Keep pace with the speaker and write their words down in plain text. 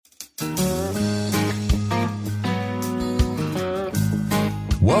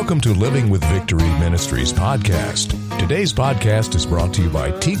Welcome to Living with Victory Ministries podcast. Today's podcast is brought to you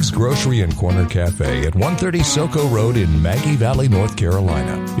by Teague's Grocery and Corner Cafe at 130 Soco Road in Maggie Valley, North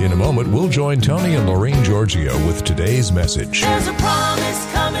Carolina. In a moment, we'll join Tony and Lorraine Giorgio with today's message. There's a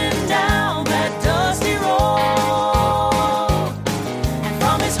promise coming down that dusty road, and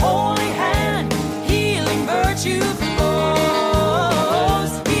from His holy hand, healing virtue flows.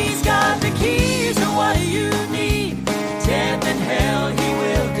 He's got the keys to what you need. Death and hell He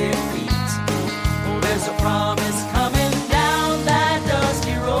will defeat. Oh, there's a promise coming down that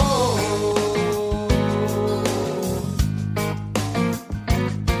dusty road.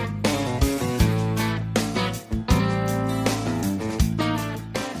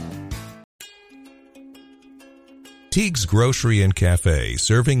 Teague's Grocery and Cafe,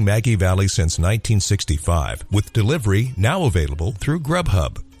 serving Maggie Valley since 1965, with delivery now available through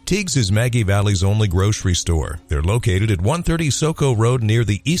Grubhub. Teague's is Maggie Valley's only grocery store. They're located at 130 Soco Road near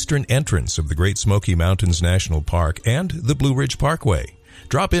the eastern entrance of the Great Smoky Mountains National Park and the Blue Ridge Parkway.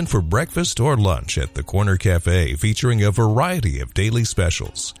 Drop in for breakfast or lunch at the Corner Cafe, featuring a variety of daily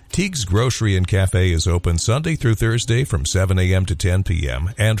specials. Teague's Grocery and Cafe is open Sunday through Thursday from 7 a.m. to 10 p.m.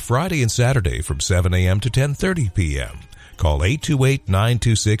 and Friday and Saturday from 7 a.m. to 10:30 p.m. Call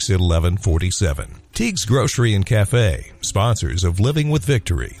 828-926-1147. Teague's Grocery and Cafe, sponsors of Living with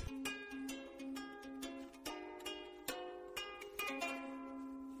Victory.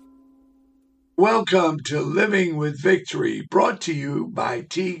 Welcome to Living with Victory, brought to you by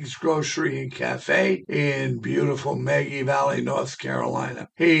Teague's Grocery and Cafe in beautiful Maggie Valley, North Carolina.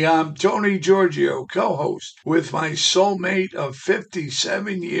 Hey, I'm Tony Giorgio, co-host with my soulmate of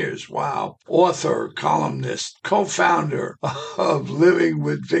 57 years. Wow. Author, columnist, co-founder of Living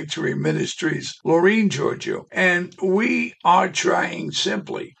with Victory Ministries, Lorraine Giorgio. And we are trying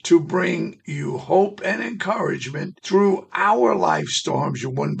simply to bring you hope and encouragement through our life storms you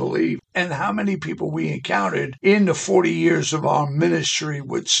wouldn't believe, and how many people we encountered in the 40 years of our ministry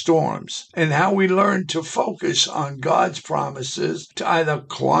with storms, and how we learned to focus on God's promises to either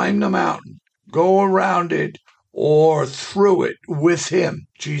climb the mountain, go around it, or through it with Him,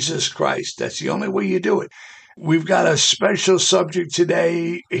 Jesus Christ. That's the only way you do it. We've got a special subject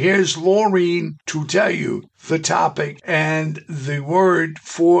today. Here's Lorraine to tell you the topic and the word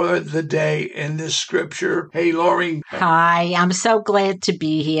for the day in this scripture. Hey, Lorraine. Hi, I'm so glad to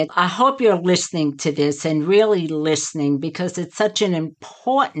be here. I hope you're listening to this and really listening, because it's such an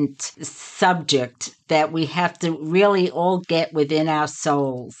important subject that we have to really all get within our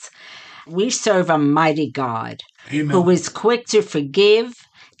souls. We serve a mighty God. Amen. Who is quick to forgive,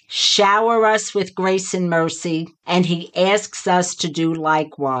 shower us with grace and mercy, and He asks us to do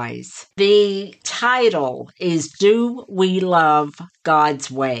likewise. The title is, Do We Love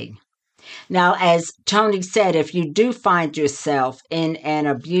God's Way? Now, as Tony said, if you do find yourself in an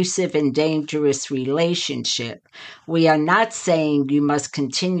abusive and dangerous relationship, we are not saying you must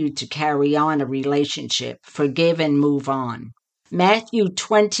continue to carry on a relationship. Forgive and move on. Matthew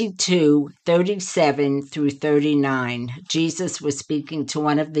 22:37 through 39, Jesus was speaking to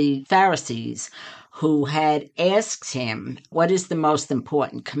one of the Pharisees who had asked Him, what is the most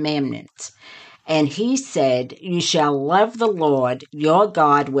important commandment? And He said, you shall love the Lord your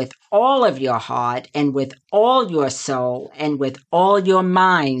God with all of your heart and with all your soul and with all your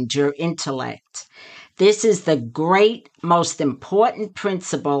mind, your intellect. This is the great, most important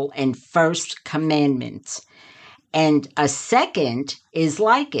principle and first commandment. And a second is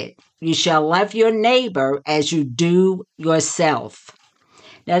like it. You shall love your neighbor as you do yourself.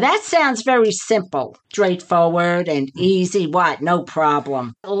 Now that sounds very simple, straightforward and easy. What? No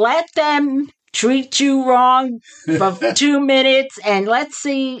problem. Let them treat you wrong for 2 minutes and let's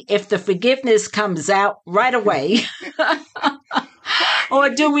see if the forgiveness comes out right away. Or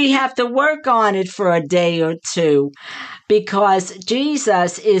do we have to work on it for a day or two? Because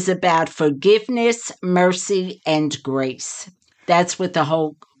Jesus is about forgiveness, mercy, and grace. That's what the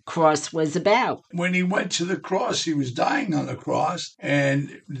whole cross was about. When He went to the cross, He was dying on the cross,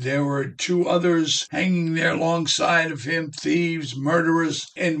 and there were two others hanging there alongside of Him, thieves, murderers,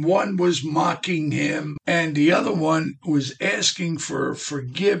 and one was mocking Him, and the other one was asking for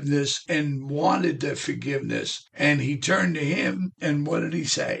forgiveness and wanted the forgiveness. And He turned to him, and what did He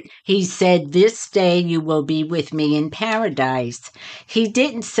say? He said, this day you will be with me in paradise. He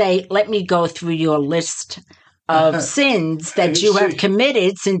didn't say, let me go through your list of sins that you have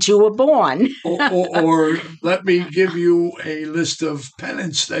committed since you were born. or let me give you a list of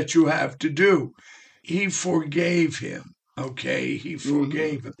penance that you have to do. He forgave him. Okay, He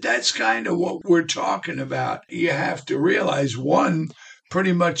forgave him. That's kind of what we're talking about. You have to realize, one,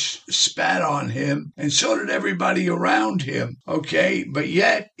 pretty much spat on him, and so did everybody around him, okay? But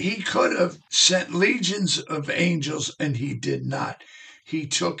yet, he could have sent legions of angels, and he did not. He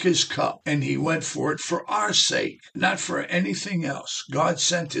took his cup and he went for it for our sake, not for anything else. God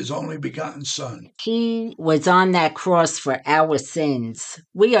sent his only begotten Son. He was on that cross for our sins.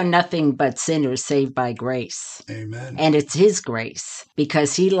 We are nothing but sinners saved by grace. Amen. And it's his grace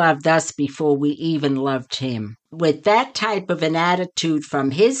because he loved us before we even loved him. With that type of an attitude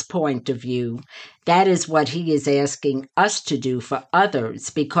from his point of view, that is what he is asking us to do for others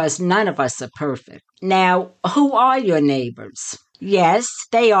because none of us are perfect. Now, who are your neighbors? Yes,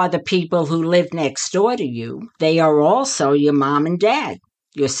 they are the people who live next door to you. They are also your mom and dad,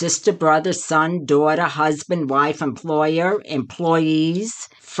 your sister, brother, son, daughter, husband, wife, employer, employees,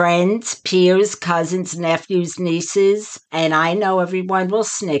 friends, peers, cousins, nephews, nieces, and I know everyone will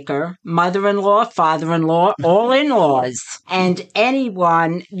snicker, mother-in-law, father-in-law, all in-laws, and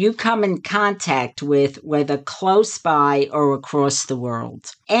anyone you come in contact with, whether close by or across the world.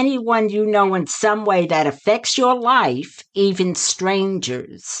 Anyone you know in some way that affects your life, even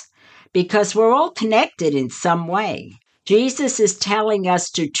strangers, because we're all connected in some way. Jesus is telling us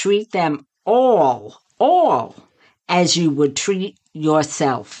to treat them all as you would treat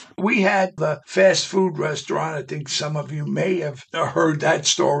yourself. We had the fast food restaurant. I think some of you may have heard that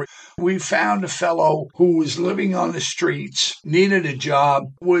story. We found a fellow who was living on the streets, needed a job,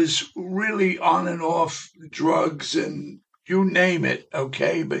 was really on and off drugs and you name it,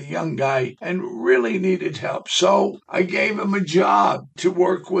 okay, but a young guy, and really needed help. So I gave him a job to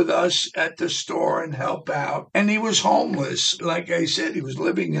work with us at the store and help out. And he was homeless. Like I said, he was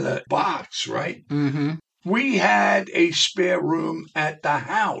living in a box, right? Mm-hmm. We had a spare room at the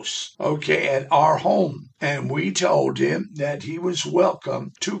house, okay, at our home. And we told him that he was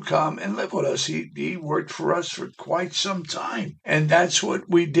welcome to come and live with us. He worked for us for quite some time. And that's what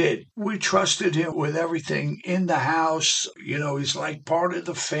we did. We trusted him with everything in the house. You know, he's like part of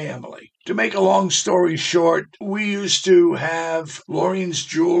the family. To make a long story short, we used to have Lorraine's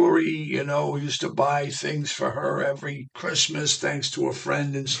jewelry. You know, we used to buy things for her every Christmas thanks to a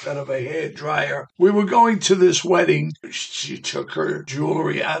friend instead of a hairdryer. We were going to this wedding. She took her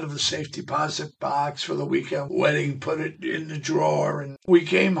jewelry out of the safe deposit box for the weekend wedding, put it in the drawer, and we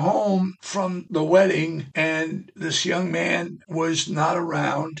came home from the wedding and this young man was not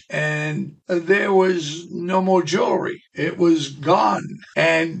around and there was no more jewelry. It was gone.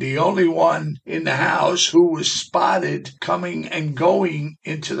 And the only one in the house who was spotted coming and going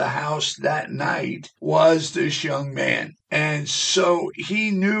into the house that night was this young man. And so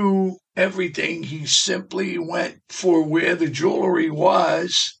he knew everything. He simply went for where the jewelry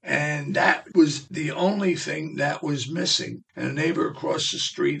was, and that was the only thing that was missing. And a neighbor across the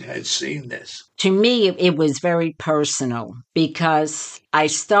street had seen this. To me, it was very personal because I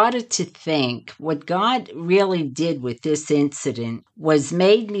started to think what God really did with this incident was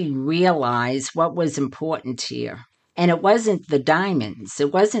made me realize what was important here. And it wasn't the diamonds.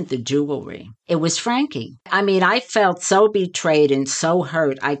 It wasn't the jewelry. It was Frankie. I mean, I felt so betrayed and so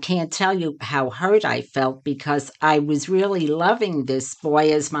hurt. I can't tell you how hurt I felt because I was really loving this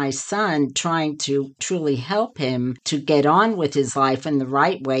boy as my son, trying to truly help him to get on with his life in the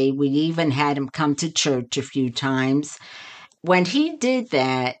right way. We even had him come to church a few times. When he did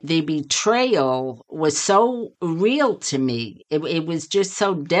that, the betrayal was so real to me. It was just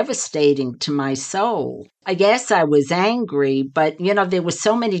so devastating to my soul. I guess I was angry, but, you know, there were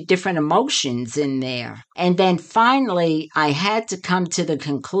so many different emotions in there. And then finally, I had to come to the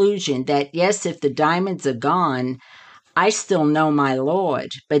conclusion that, yes, if the diamonds are gone, I still know my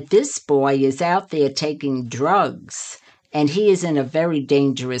Lord. But this boy is out there taking drugs. And he is in a very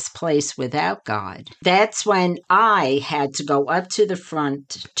dangerous place without God. That's when I had to go up to the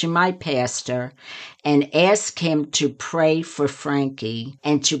front to my pastor and ask him to pray for Frankie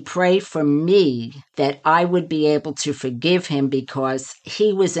and to pray for me that I would be able to forgive him because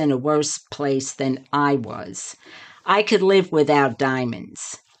he was in a worse place than I was. I could live without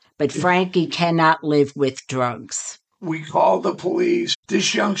diamonds, but Frankie cannot live with drugs. We called the police.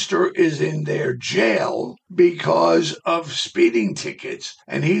 This youngster is in their jail because of speeding tickets,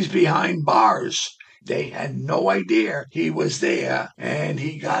 and he's behind bars. They had no idea he was there, and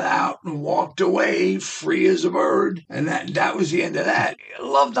he got out and walked away free as a bird, and that was the end of that.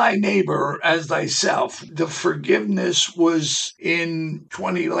 Love thy neighbor as thyself. The forgiveness was in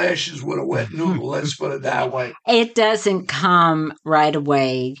 20 lashes with a wet noodle, let's put it that way. It doesn't come right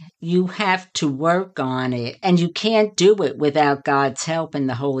away. You have to work on it, and you can't do it without God's help and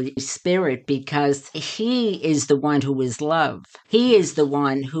the Holy Spirit because He is the one who is love. He is the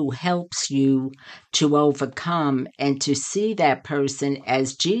one who helps you to overcome and to see that person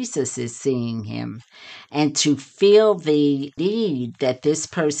as Jesus is seeing him, and to feel the need that this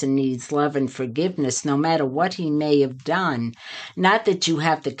person needs love and forgiveness no matter what he may have done. Not that you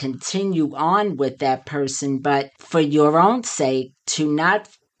have to continue on with that person, but for your own sake, to not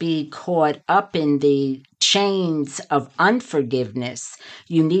be caught up in the chains of unforgiveness.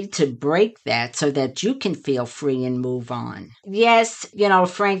 You need to break that so that you can feel free and move on. Yes,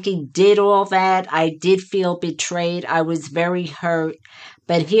 Frankie did all that. I did feel betrayed. I was very hurt.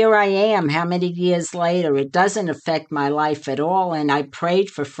 But here I am, how many years later? It doesn't affect my life at all. And I prayed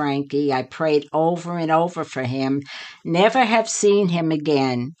for Frankie. I prayed over and over for him. Never have seen him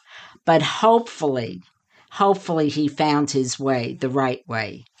again. But hopefully he found his way, the right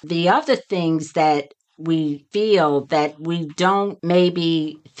way. The other things that we feel that we don't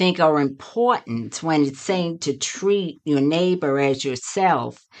maybe think are important when it's saying to treat your neighbor as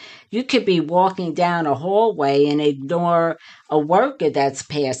yourself. You could be walking down a hallway and ignore a worker that's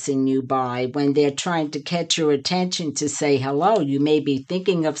passing you by when they're trying to catch your attention to say hello. You may be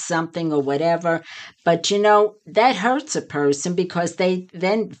thinking of something or whatever, but that hurts a person because they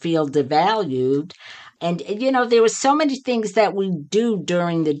then feel devalued. And, there were so many things that we do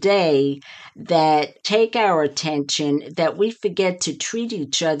during the day that take our attention that we forget to treat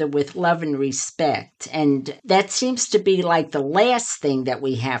each other with love and respect. And that seems to be like the last thing that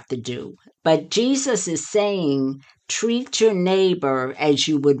we have to do. But Jesus is saying, treat your neighbor as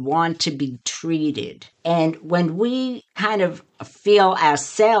you would want to be treated. And when we kind of feel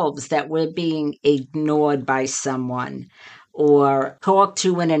ourselves that we're being ignored by someone, or talk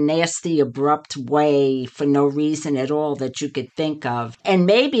to in a nasty, abrupt way for no reason at all that you could think of. And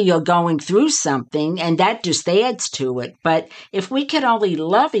maybe you're going through something, and that just adds to it. But if we could only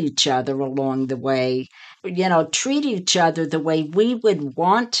love each other along the way, treat each other the way we would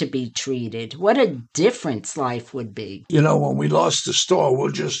want to be treated, what a difference life would be. When we lost the store,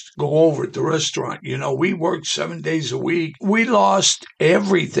 we'll just go over at the restaurant. We worked 7 days a week. We lost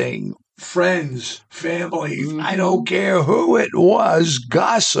everything. Friends, family, I don't care who it was,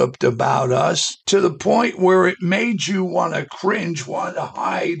 gossiped about us to the point where it made you want to cringe, want to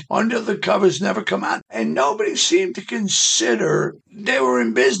hide under the covers, never come out. And nobody seemed to consider they were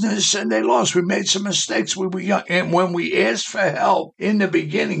in business and they lost. We made some mistakes. We were young. And when we asked for help in the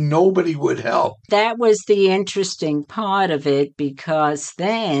beginning, nobody would help. That was the interesting part of it, because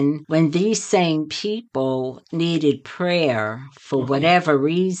then when these same people needed prayer for whatever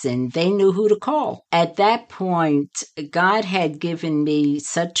reason, they knew who to call. At that point, God had given me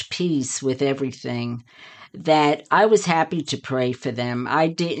such peace with everything that I was happy to pray for them. I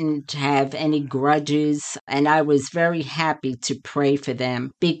didn't have any grudges, and I was very happy to pray for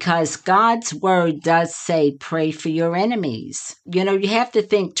them because God's word does say pray for your enemies. You have to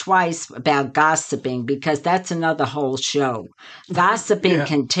think twice about gossiping because that's another whole show. Gossiping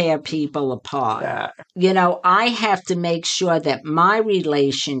can tear people apart. I have to make sure that my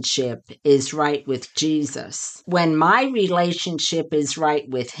relationship is right with Jesus. When my relationship is right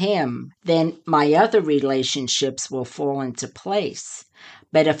with him, then my other relationships will fall into place.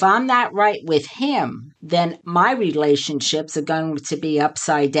 But if I'm not right with him, then my relationships are going to be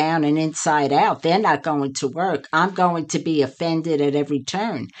upside down and inside out. They're not going to work. I'm going to be offended at every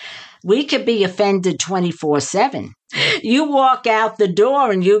turn. We could be offended 24/7. You walk out the door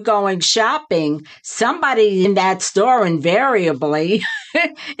and you're going shopping, somebody in that store invariably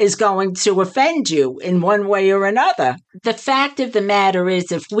is going to offend you in one way or another. The fact of the matter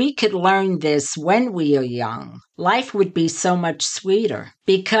is, if we could learn this when we are young, life would be so much sweeter,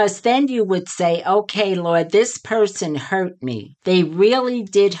 because then you would say, okay, Lord, this person hurt me. They really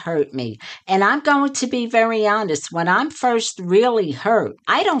did hurt me. And I'm going to be very honest. When I'm first really hurt,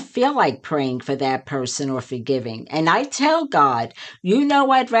 I don't feel like praying for that person or forgiving. And I tell God,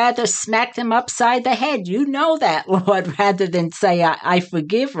 I'd rather smack them upside the head. You know that, Lord, rather than say I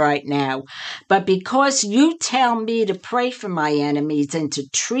forgive right now. But because you tell me to pray for my enemies and to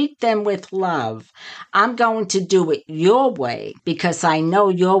treat them with love, I'm going to do it your way, because I know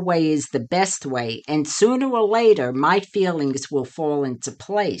your way is the best way. And sooner or later, my feelings will fall into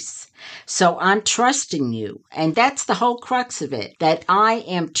place. So I'm trusting you. And that's the whole crux of it, that I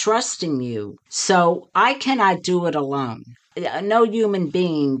am trusting you. So I cannot do it alone. No human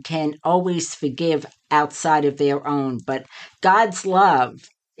being can always forgive outside of their own, but God's love,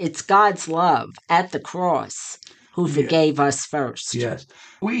 it's God's love at the cross. who forgave us first. Yes.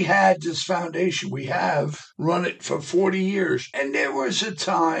 We had this foundation. We have run it for 40 years. And there was a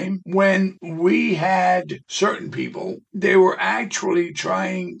time when we had certain people, they were actually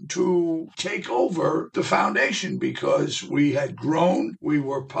trying to take over the foundation because we had grown, we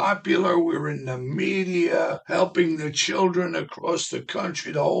were popular, we were in the media, helping the children across the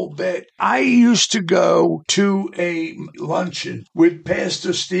country, the whole bit. I used to go to a luncheon with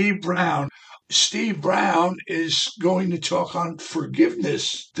Pastor Steve Brown. Steve Brown is going to talk on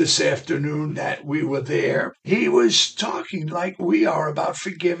forgiveness this afternoon that we were there. He was talking like we are about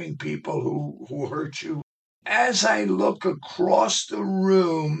forgiving people who hurt you. As I look across the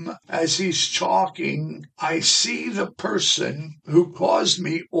room as he's talking, I see the person who caused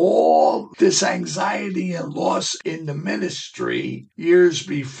me all this anxiety and loss in the ministry years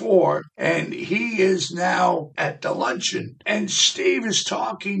before, and he is now at the luncheon. And Steve is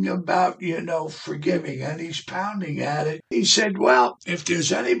talking about, forgiving, and he's pounding at it. He said, well, if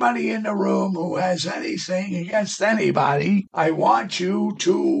there's anybody in the room who has anything against anybody, I want you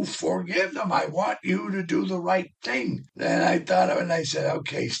to forgive them. I want you to do the right thing. Then I thought of it and I said,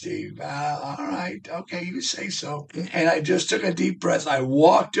 okay, Steve, all right, okay, you say so. And I just took a deep breath. I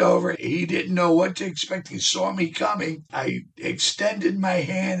walked over. He didn't know what to expect. He saw me coming. I extended my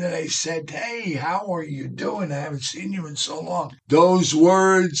hand and I said, hey, how are you doing? I haven't seen you in so long. Those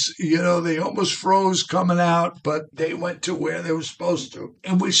words, they almost froze coming out, but they went to where they were supposed to.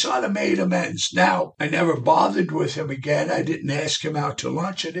 And we sort of made amends. Now, I never bothered with him again. I didn't ask him out to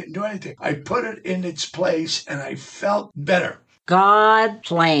lunch. I didn't do anything. I put it in its place and I felt better. God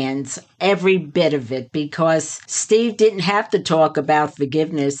plans every bit of it because Steve didn't have to talk about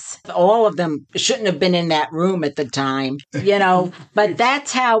forgiveness. All of them shouldn't have been in that room at the time, but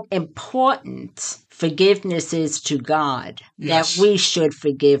that's how important forgiveness is to God, yes, that we should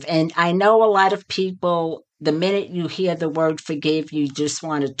forgive. And I know a lot of people, the minute you hear the word forgive, you just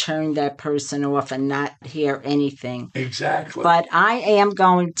want to turn that person off and not hear anything. Exactly. But I am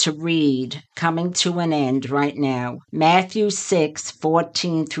going to read, coming to an end right now, Matthew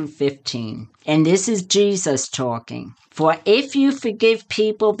 6:14 through 15. And this is Jesus talking. For if you forgive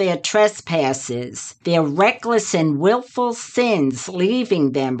people their trespasses, their reckless and willful sins,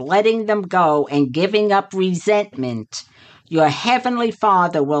 leaving them, letting them go, and giving up resentment, your heavenly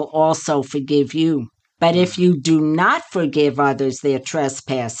Father will also forgive you. But if you do not forgive others their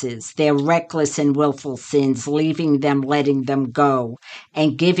trespasses, their reckless and willful sins, leaving them, letting them go,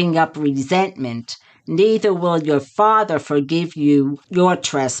 and giving up resentment, neither will your Father forgive you your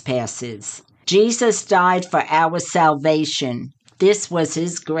trespasses. Jesus died for our salvation. This was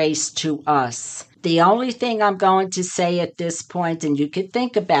his grace to us. The only thing I'm going to say at this point, and you can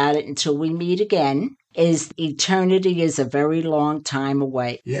think about it until we meet again, is eternity is a very long time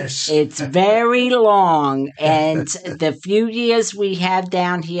away. Yes. It's very long. And the few years we have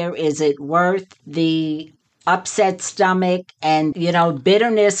down here, is it worth the upset stomach? And,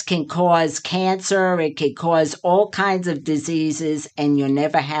 bitterness can cause cancer. It can cause all kinds of diseases, and you're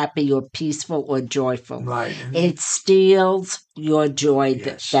never happy or peaceful or joyful. Right. It steals your joy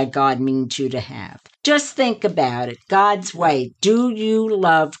Yes. that God means you to have. Just think about it. God's way. Do you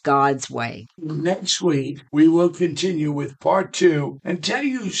love God's way? Next week, we will continue with part 2 and tell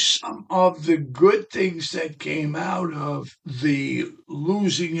you some of the good things that came out of the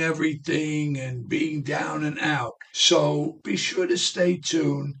losing everything and being down and out. So be sure to stay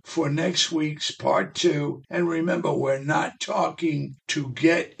tuned for next week's part 2. And remember, we're not talking to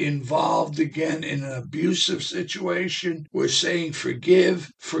get involved again in an abusive situation. We're saying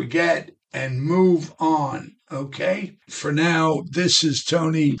forgive, forget, and move on, okay? For now, this is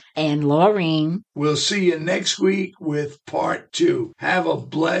Tony. And Laureen. We'll see you next week with part 2. Have a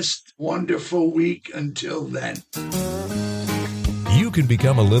blessed, wonderful week until then. You can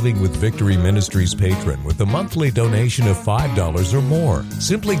become a Living with Victory Ministries patron with a monthly donation of $5 or more.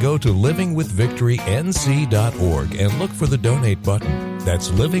 Simply go to livingwithvictorync.org and look for the donate button. That's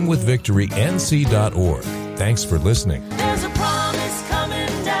livingwithvictorync.org. Thanks for listening.